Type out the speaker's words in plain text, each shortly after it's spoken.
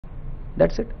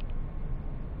That's it.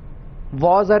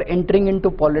 Was are entering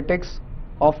into politics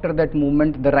after that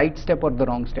movement the right step or the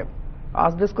wrong step?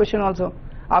 Ask this question also.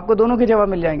 आपको दोनों के जवाब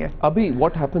मिल जाएंगे. Abhi,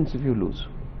 what happens if you lose?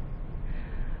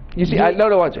 You see,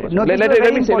 watch. No,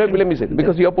 let me say,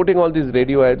 because you're putting all these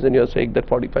radio ads and you're saying that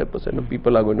 45% of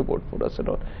people are going to vote for us and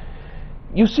all.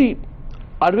 You see,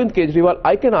 Arvind Kejriwal,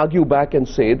 I can argue back and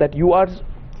say that you are,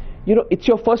 it's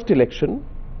your first election.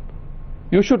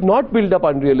 You should not build up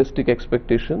unrealistic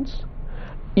expectations.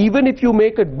 Even if you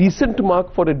make a decent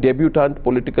mark for a debutant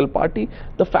political party,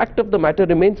 the fact of the matter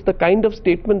remains the kind of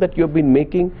statement that you have been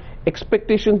making,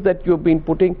 expectations that you have been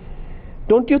putting.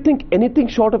 Don't you think anything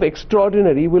short of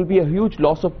extraordinary will be a huge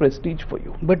loss of prestige for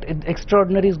you? But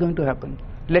extraordinary is going to happen.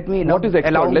 Let me now. What is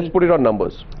extraordinary? Let's put it on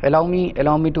numbers. Allow me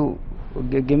to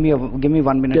give me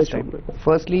 1 minute time.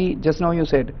 Firstly, just now you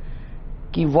said,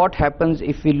 कि what happens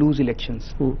if we lose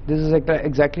elections? This is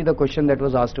exactly the question that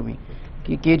was asked to me.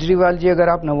 कि केजरीवाल जी अगर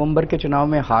आप नवंबर के चुनाव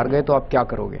में हार गए तो आप क्या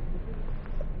करोगे?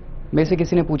 मेरे से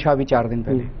किसी ने पूछा अभी 4 दिन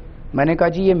पहले. मैंने कहा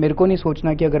जी ये मेरे को नहीं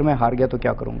सोचना कि अगर मैं हार गया तो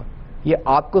क्या करूंगा. ये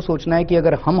आपको सोचना है कि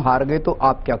अगर हम हार गए तो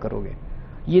आप क्या करोगे.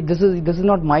 ये this is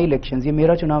not my elections. ये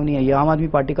मेरा चुनाव नहीं है, ये आम आदमी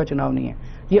पार्टी का चुनाव नहीं है,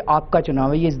 ये आपका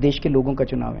चुनाव है, ये इस देश के लोगों का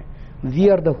चुनाव है. We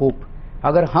are the hope.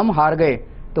 अगर हम हार गए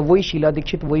तो वही शीला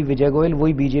दीक्षित, वही विजय गोयल,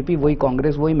 वही बीजेपी, वही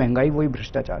कांग्रेस, वही महंगाई, वही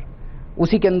भ्रष्टाचार,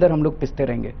 उसी के अंदर हम लोग पिसते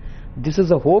रहेंगे. This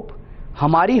is a hope.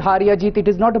 हमारी हार या जीत, it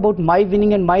is not about my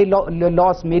winning and my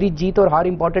loss. मेरी जीत और हार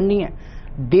इंपॉर्टेंट नहीं है.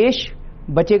 देश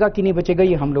बचेगा कि नहीं बचेगा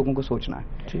ये हम लोगों को सोचना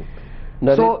है.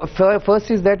 So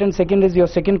first is that, and second is your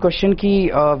second question कि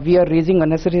we are raising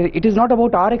unnecessary. It is not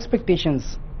about our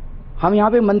expectations. हम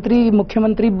यहाँ पे मंत्री,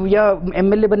 मुख्यमंत्री या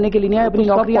एमएलए बनने के लिए नहीं आए. अपनी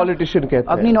नौकरियां पॉलिटिशियन कहते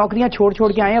हैं, अपनी नौकरियां छोड़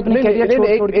के आए, अपने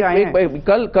करियर छोड़ के आए हैं.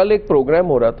 कल एक प्रोग्राम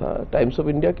हो रहा था टाइम्स ऑफ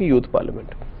इंडिया की यूथ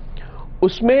पार्लियामेंट.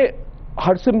 उसमें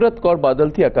हरसिमरत कौर बादल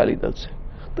थी अकाली दल से.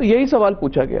 तो यही सवाल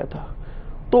पूछा गया था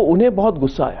तो उन्हें बहुत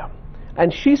गुस्सा आया.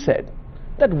 And she said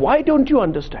that why don't you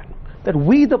understand that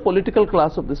we, the political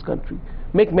class of this country,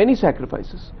 make many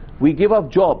sacrifices. We give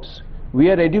up jobs. We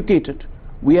are educated.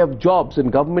 We have jobs in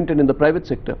government and in the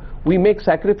private sector. We make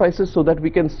sacrifices so that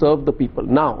we can serve the people.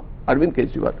 Now, Arvind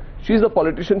Kejriwal, she's a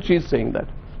politician, she's saying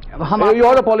that.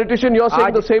 You're a politician, you're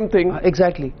saying the same thing.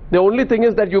 Exactly. The only thing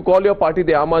is that you call your party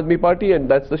the Aam Aadmi Party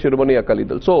and that's the Shiromani Akali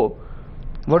Dal. So,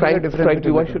 what is the difference?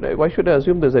 Frankly, why should I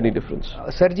assume there's any difference?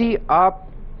 Sir ji, आप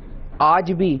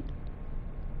आज भी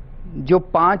जो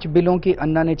 5 बिलों की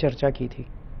अन्ना ने चर्चा की थी,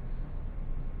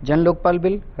 जन Lokpal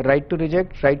bill, right to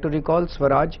reject, right to recall,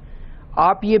 Swaraj,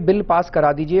 आप ये बिल पास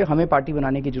करा दीजिए. हमें पार्टी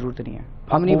बनाने की जरूरत नहीं है.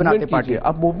 हम नहीं बनाते पार्टी.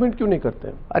 आप मूवमेंट क्यों नहीं करते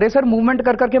हैं? अरे सर, मूवमेंट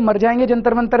कर करके मर जाएंगे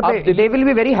जंतर मंतर पे. They will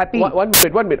be very happy.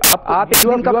 One minute आप एक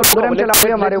दिन का प्रोग्राम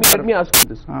चलाओगे हमारे ऊपर. Me ask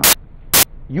this.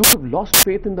 You have lost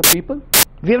faith in the people?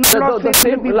 We have not lost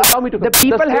faith in the people. Allow me to. The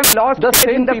people have lost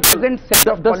faith in the present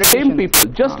set of politicians. The same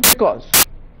people, just because.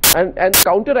 And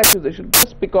counter accusation,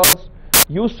 just because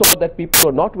you saw that people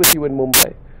were not with you in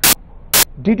Mumbai,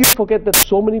 did you forget that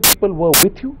so many people were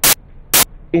with you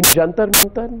in Jantar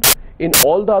Mantar, in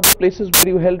all the other places where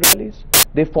you held rallies?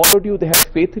 They followed you, they had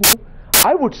faith in you.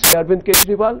 I would say, Arvind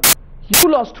Kejriwal,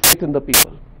 you lost faith in the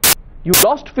people. You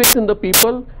lost faith in the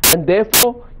people and therefore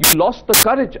you lost the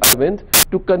courage, Arvind,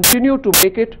 to continue to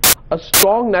make it a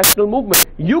strong national movement.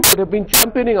 You could have been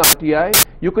championing RTI,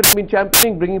 you could have been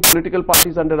championing bringing political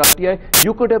parties under RTI,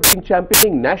 you could have been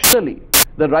championing nationally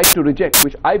the right to reject,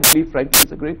 which I believe frankly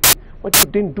is a great thing, but you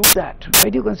didn't do that. Why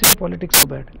do you consider politics so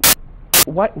bad?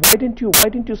 Why didn't you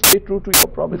stay true to your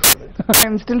promise? I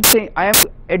am still saying, I am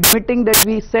admitting that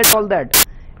we said all that.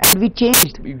 And we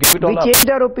changed. We changed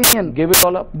our opinion. Gave it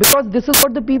all up. Because this is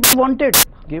what the people wanted.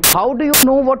 How do you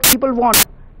know what people want?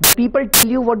 The people tell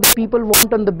you what the people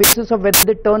want on the basis of whether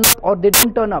they turn up or they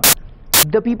don't turn up.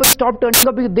 The people stop turning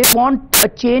up because they want a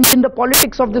change in the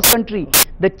politics of this country.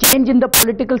 The change in the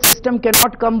political system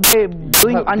cannot come by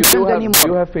doing unfelt anymore.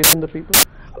 Do you have faith in the people?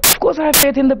 Of course I have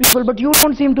faith in the people, but you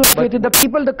don't seem to have faith in the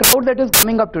people, the crowd that is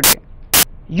coming up today.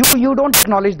 You don't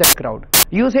acknowledge that crowd.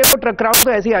 You say about crowd to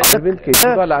aise hi. Arvind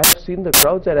Kejriwal, I have seen the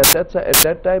crowds and at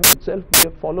that time itself we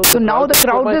have followed. So now the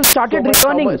crowd has started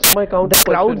returning. The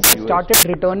crowd started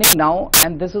returning now,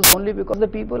 and this is only because the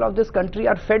people of this country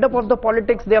are fed up of the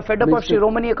politics. They are fed up of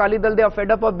Shiromani Akali Dal. They are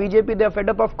fed up of BJP. They are fed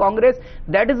up of Congress.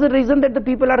 That is the reason that the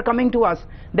people are coming to us.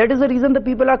 That is the reason the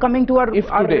people are coming to our.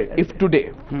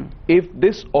 If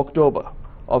this October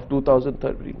of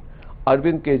 2013.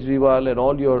 Arvind Kejriwal and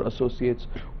all your associates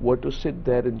were to sit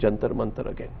there in Jantar Mantar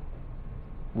again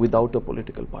without a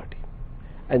political party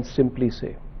and simply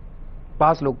say,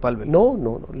 pass Lokpal bill.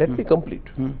 No, let me complete.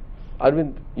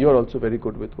 Arvind, you are also very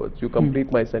good with words. You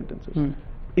complete my sentences.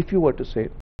 If you were to say,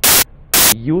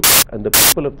 the youth and the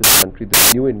people of this country,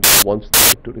 the new India, wants the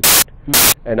right to retreat.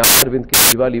 And Arvind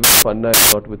Kejriwal, even Panna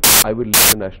is not with you, I will lead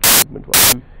the national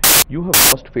movement. You have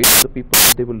lost faith in the people.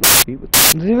 They will not be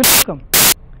with you. They will not come.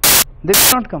 They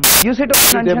will not come. You said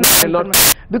they will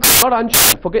not. Because not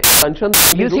Anshan. Forget Anshan.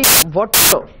 You see what?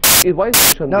 No. Why is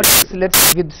Anshan? Now let's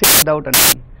say without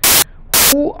Anshan.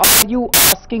 Who are you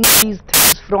asking these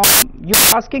things from? You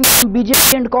are asking from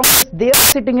BJP and Congress. They are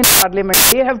sitting in Parliament.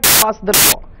 They have to pass the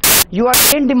law. You are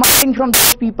then demanding from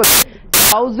those people.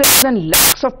 Thousands and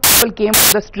lakhs of people came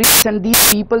to the streets, and these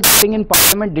people sitting in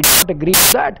Parliament did not agree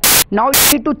with that. Now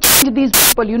you need to change these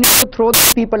people. You need to throw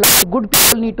these people out. Good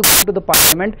people need to come to the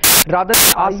Parliament rather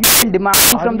than asking and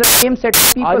demanding from the same set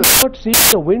of people. Are you not seeing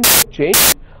the wind of change?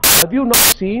 Have you not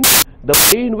seen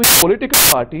the way in which political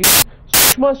parties,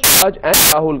 Sushma Swaraj and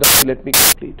Rahul Gandhi, let me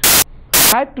complete,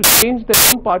 had to change their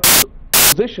own party's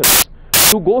positions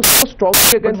to go so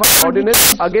strongly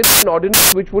against an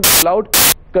ordinance which would have allowed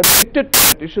convicted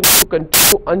politicians to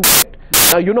continue unchecked?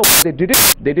 Now you know they did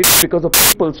it. They did it because of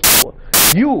people's power.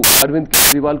 You, Arvind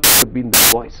Kejriwal, could have been the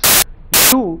voice.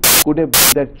 You could have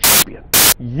been their champion.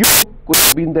 You could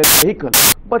have been their vehicle.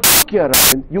 But look here,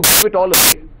 Arvind, you give it all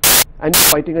away, and you're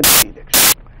fighting a election.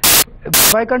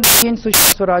 Why can't we change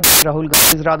Sushma Swaraj and Rahul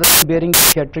Gandhi rather than bearing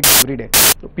theatrics every day?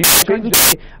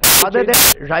 Other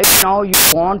than right now, you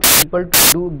want people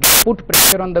to put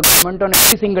pressure on the government on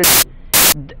every single day.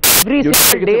 Every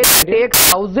single day takes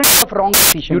thousands of wrong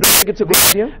decisions. You don't think it's a good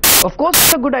idea? Of course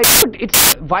it's a good idea, but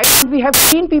it's why don't we have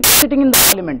seen people sitting in the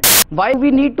Parliament? Why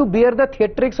we need to bear the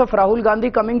theatrics of Rahul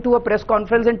Gandhi coming to a press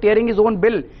conference and tearing his own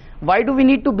bill? Why do we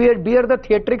need to bear the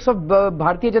theatrics of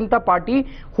Bharatiya Janata Party,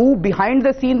 who behind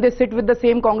the scene they sit with the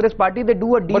same Congress party, they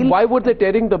do a deal? But why would they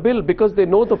tearing the bill? Because they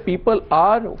know the people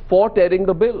are for tearing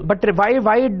the bill. But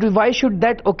why should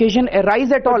that occasion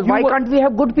arise at all? Why can't we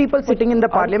have good people sitting in the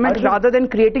Parliament rather than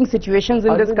creating situations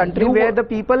in this country where the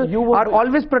people are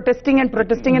always protesting and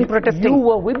protesting and protesting? You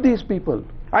were with these people.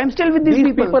 I'm still with these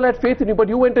people. These people had faith in you, but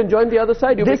you went and joined the other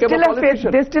side. You became a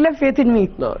politician. They still have faith in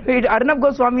me. No. Arnab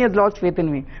Goswami has lost faith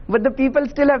in me, but the people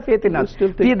still have faith in us.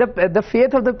 The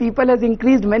faith of the people has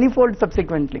increased many-fold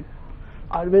subsequently.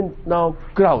 Arvind, now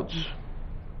crowds.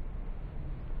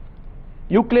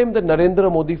 You claim that Narendra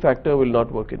Modi factor will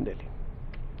not work in Delhi.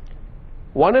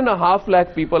 1.5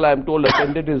 lakh people, I am told,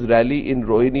 attended his rally in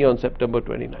Rohini on September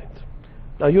 29th.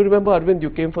 Now you remember, Arvind, you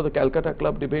came for the Calcutta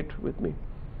Club debate with me.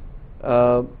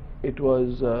 It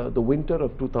was the winter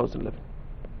of 2011,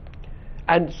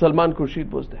 and Salman Khurshid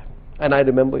was there, and I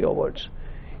remember your words.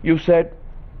 You said,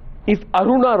 if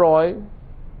Aruna Roy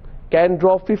can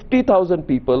draw 50,000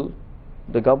 people,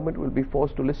 the government will be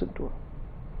forced to listen to her.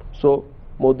 So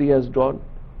Modi has drawn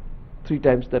 3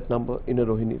 times that number in a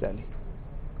Rohini rally.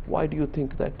 Why do you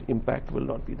think that impact will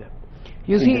not be there?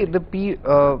 You see,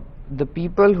 the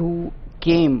people who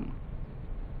came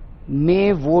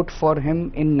may vote for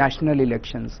him in national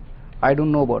elections. I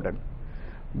don't know about it.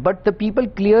 But the people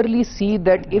clearly see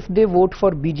that if they vote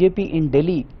for BJP in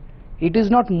Delhi, it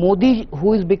is not Modi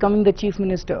who is becoming the chief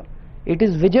minister. It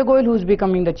is Vijay Goyal who is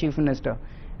becoming the chief minister.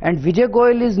 And Vijay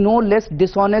Goyal is no less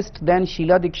dishonest than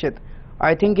Sheila Dikshit.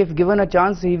 I think if given a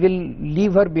chance, he will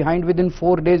leave her behind within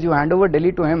 4 days. You hand over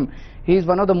Delhi to him. He is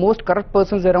one of the most corrupt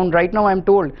persons around. Right now I am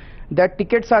told that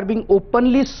tickets are being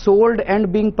openly sold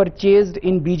and being purchased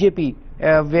in BJP,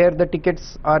 where the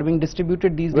tickets are being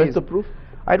distributed these days. Where's the proof?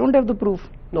 I don't have the proof.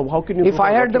 No, how can you? If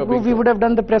I had the proof, we would have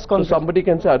done the press conference. So somebody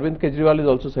can say Arvind Kejriwal is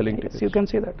also selling tickets. Yes, you can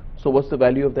say that. So what's the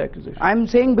value of the accusation? I'm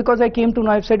saying because I came to know,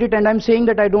 I've said it, and I'm saying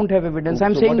that I don't have evidence.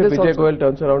 I'm saying this also. What if Vijay Goyal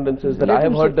turns around and says that I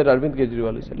have heard that Arvind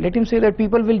Kejriwal is selling? Let him say that.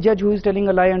 People will judge who is telling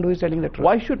a lie and who is telling the truth.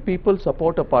 Why should people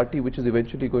support a party which is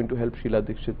eventually going to help Sheila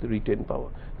Dikshit retain power?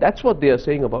 That's what they are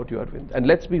saying about you, Arvind. And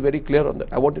let's be very clear on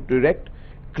that. I want a direct,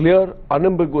 clear,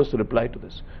 unambiguous reply to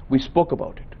this. We spoke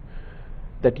about it.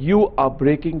 That you are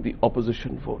breaking the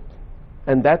opposition vote.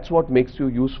 And that's what makes you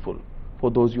useful for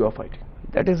those you are fighting.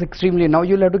 That is extremely... Now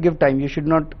you'll have to give time. You should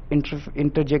not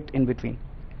interject in between.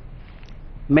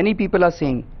 Many people are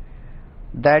saying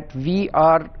that we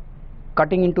are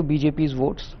cutting into BJP's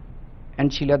votes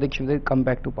and Sheila Dikshit will come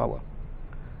back to power.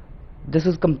 This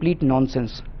is complete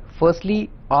nonsense.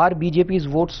 Firstly, are BJP's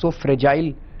votes so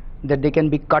fragile that they can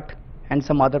be cut and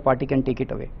some other party can take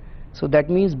it away? So that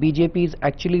means BJP is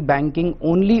actually banking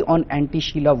only on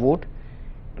anti-Sheila vote,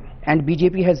 and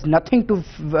BJP has nothing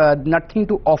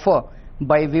to offer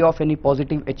by way of any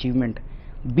positive achievement.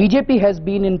 BJP has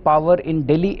been in power in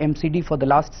Delhi MCD for the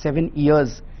last 7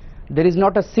 years. There is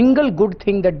not a single good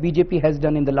thing that BJP has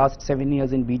done in the last 7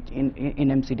 years in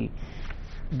MCD.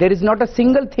 There is not a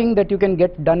single thing that you can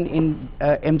get done in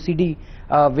MCD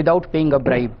without paying a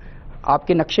bribe.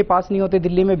 आपके नक्शे पास नहीं होते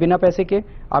दिल्ली में बिना पैसे के,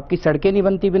 आपकी सड़कें नहीं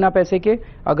बनती बिना पैसे के,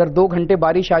 अगर 2 घंटे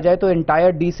बारिश आ जाए तो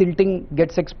entire desilting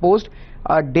gets exposed,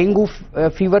 dengue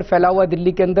fever फैला हुआ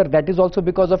दिल्ली के अंदर, that is also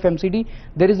because of MCD.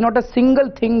 There is not a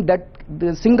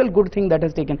single good thing that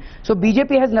has taken. So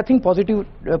BJP has nothing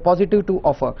positive to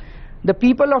offer. The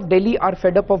people of Delhi are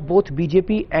fed up of both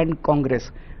BJP and Congress.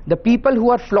 The people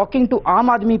who are flocking to Aam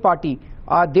Aadmi Party,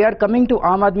 they are coming to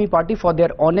Aam Aadmi Party for their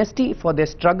honesty, for their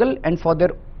struggle and for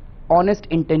their honest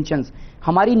intentions.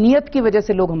 हमारी नियत की वजह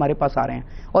से लोग हमारे पास आ रहे हैं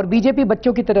और बीजेपी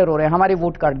बच्चों की तरह रो रहे हैं, हमारे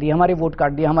वोट काट दिए, हमारे वोट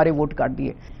काट दिए, हमारे वोट काट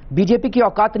दिए. बीजेपी की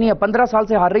औकात नहीं है. 15 साल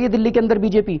से हार रही है दिल्ली के अंदर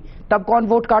बीजेपी. तब कौन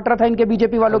वोट काट रहा था इनके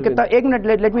बीजेपी वालों के? एक minute,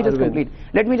 let me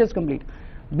just complete.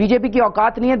 BJP की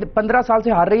औकात नहीं है. 15 साल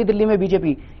से हार रही है दिल्ली में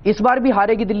बीजेपी. इस बार भी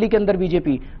हारेगी दिल्ली के अंदर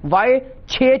बीजेपी. वाई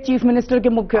 6 चीफ मिनिस्टर के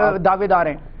मुख्य दावेदार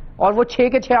हैं और वो 6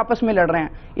 के 6 आपस में लड़ रहे हैं.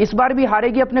 इस बार भी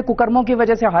हारेगी, अपने कुकर्मों की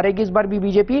वजह से हारेगी इस बार भी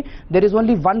BJP. There is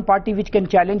only one party which can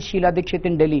challenge Sheila Dikshit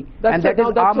in Delhi and that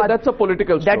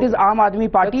is आम आदमी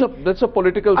पार्टी. That's a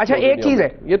political. अच्छा, एक चीज है,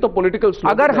 ये तो पॉलिटिकल.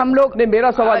 अगर हम लोग,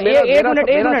 मेरा सवाल,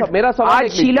 मेरा सवाल, आज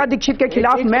शीला दीक्षित के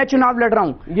खिलाफ मैं चुनाव लड़ रहा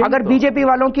हूं. अगर बीजेपी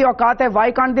वालों की औकात है,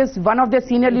 why can't this one of the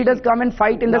senior leaders come and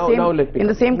fight in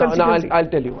the same constituency?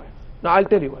 I'll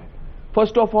tell you why.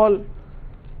 First of all,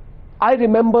 I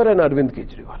remember an Arvind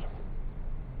Kejriwal.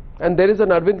 And there is an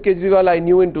Arvind Kejriwal I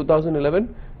knew in 2011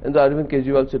 and the Arvind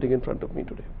Kejriwal sitting in front of me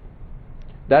today.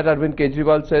 That Arvind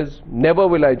Kejriwal says, never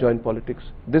will I join politics.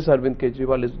 This Arvind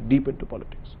Kejriwal is deep into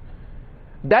politics.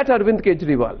 That Arvind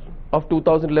Kejriwal of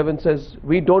 2011 says,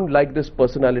 we don't like this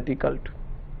personality cult.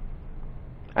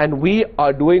 And we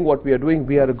are doing what we are doing.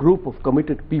 We are a group of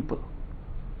committed people.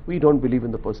 We don't believe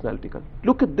in the personality cult.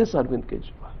 Look at this Arvind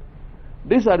Kejriwal.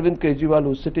 This Arvind Kejriwal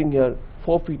who's sitting here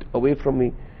 4 feet away from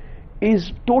me is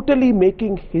totally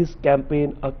making his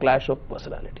campaign a clash of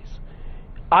personalities.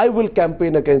 I will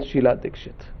campaign against Sheila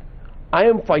Dikshit. I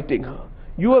am fighting her.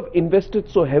 You have invested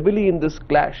so heavily in this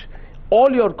clash.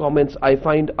 All your comments, I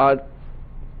find, are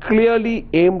clearly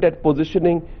aimed at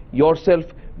positioning yourself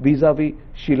vis-a-vis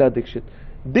Sheila Dikshit.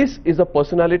 This is a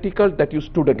personality cult that you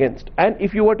stood against. And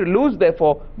if you were to lose,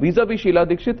 therefore, vis-a-vis Sheila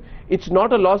Dikshit, it's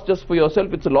not a loss just for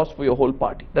yourself, it's a loss for your whole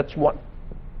party. That's one.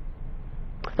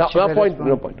 Now, point.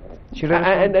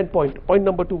 And point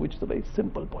number 2, which is a very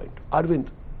simple point. Arvind,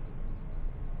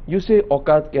 you say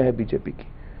औकात क्या है BJP की?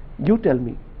 You tell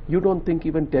me, you don't think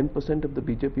even 10% of the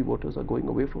BJP voters are going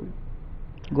away from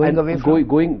you?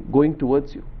 Going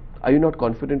towards you? Are you not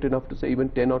confident enough to say even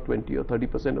 10 or 20 or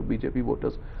 30% of BJP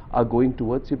voters are going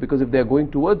towards you? Because if they are going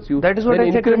towards you, that is what then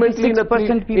I said,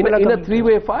 incrementally in a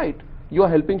three-way fight, you are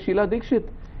helping Sheila Dikshit.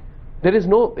 There is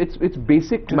no, it's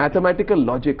basic mathematical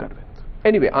logic, Arvind.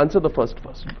 Anyway, answer the first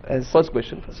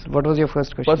question first. What was your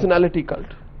first question? Personality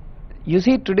cult. You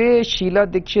see, today Sheila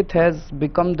Dikshit has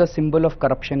become the symbol of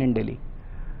corruption in Delhi.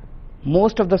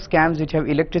 Most of the scams which have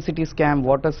electricity scam,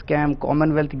 water scam,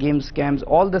 Commonwealth Games scams,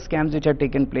 all the scams which have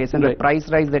taken place and the price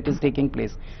rise that is taking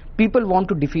place, people want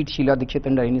to defeat Sheila Dikshit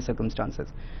under any circumstances.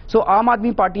 So Aam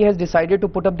Aadmi Party has decided to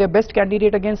put up their best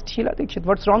candidate against Sheila Dikshit.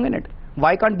 What's wrong in it?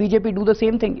 Why can't BJP do the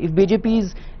same thing? If BJP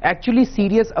is actually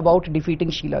serious about defeating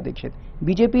Sheila Dikshit,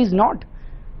 BJP is not.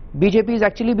 BJP has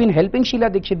actually been helping Sheila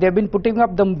Dikshit. They have been putting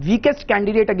up the weakest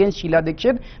candidate against Sheila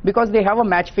Dikshit because they have a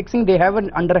match fixing, they have an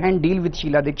underhand deal with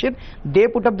Sheila Dikshit. They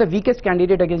put up the weakest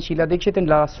candidate against Sheila Dikshit in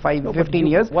the last 15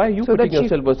 years. Why are you putting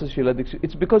yourself versus Sheila Dikshit?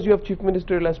 It's because you have chief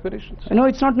ministerial aspirations. No,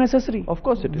 it's not necessary. Of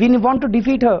course it is. We want to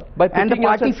defeat her. And the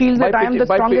party feels that I am the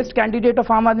strongest candidate of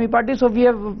Aam Aadmi Party, so we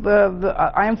have,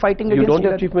 I am fighting against Sheila. You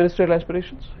don't have chief ministerial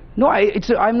aspirations? No,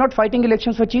 I'm not fighting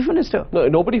elections for chief minister. No,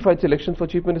 nobody fights elections for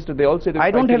chief minister. They all say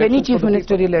I don't have any chief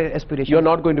ministerial aspiration. You're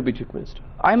not going to be chief minister.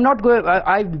 I'm not going.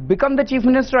 I become the chief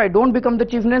minister. I don't become the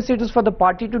chief minister. It is for the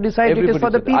party to decide. It is for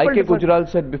the people. I.K.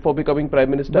 Gujral said before becoming prime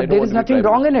minister. But there is nothing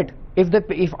wrong in it.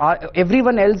 If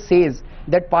everyone else says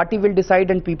that party will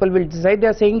decide and people will decide, they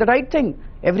are saying the right thing.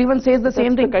 Everyone says the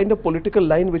same thing. That's the kind of political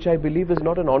line which I believe is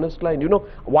not an honest line. You know,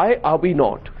 why are we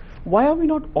not? Why are we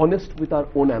not honest with our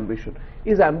own ambition?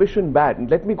 Is ambition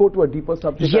bad? Let me go to a deeper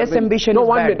subject. Yes, ambition is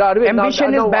bad.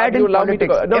 Ambition is bad in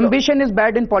politics. Ambition is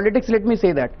bad in politics, let me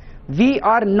say that. We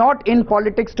are not in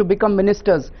politics to become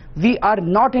ministers. We are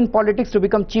not in politics to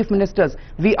become chief ministers.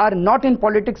 We are not in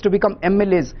politics to become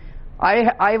MLAs.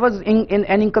 I was an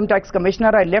income tax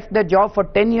commissioner. I left that job for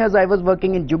 10 years. I was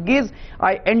working in Juggies.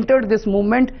 I entered this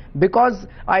movement because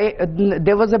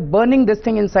there was a burning this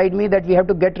thing inside me that we have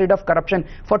to get rid of corruption.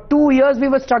 For 2 years we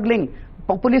were struggling.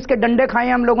 Police के डंडे खाए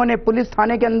हम लोगों ने, police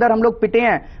थाने के अंदर हम लोग पिटे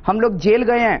हैं, हम लोग जेल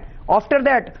गए हैं. After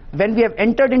that, when we have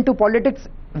entered into politics,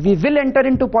 we will enter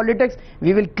into politics.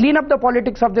 We will clean up the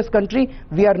politics of this country.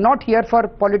 We are not here for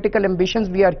political ambitions.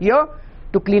 We are here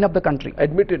to clean up the country.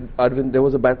 Admitted, Arvind, there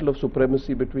was a battle of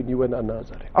supremacy between you and Anna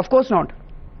Hazare. Of course not.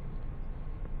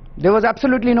 There was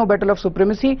absolutely no battle of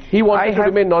supremacy. He wanted to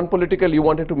remain non-political, you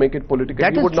wanted to make it political.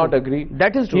 That he is would true. not agree.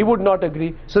 That is true. He would not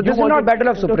agree. So this is not battle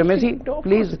of supremacy. No,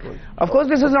 Please. Of course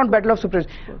this is not battle of supremacy.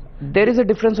 There is a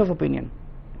difference of opinion.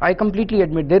 I completely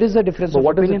admit there is a difference of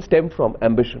what opinion. Does it stem from?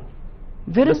 Ambition.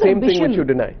 Where The is same ambition? thing which you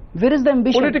deny. Where is the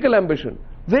ambition? Political ambition.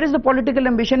 Where is the political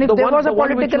ambition? If there was a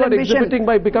political ambition, ambition, exhibiting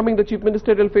by becoming the chief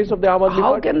ministerial face of the Aam Aadmi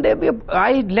how Party. can there be?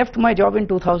 I left my job in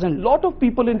 2000. Lot of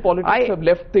people in politics have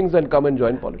left things and come and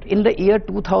join politics. In the year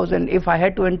 2000, if I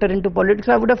had to enter into politics,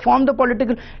 I would have formed the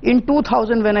political. In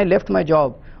 2000, when I left my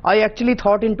job, I actually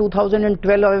thought in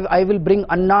 2012 I will bring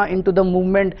Anna into the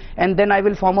movement and then I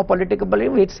will form a political.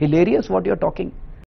 It's hilarious what you're talking.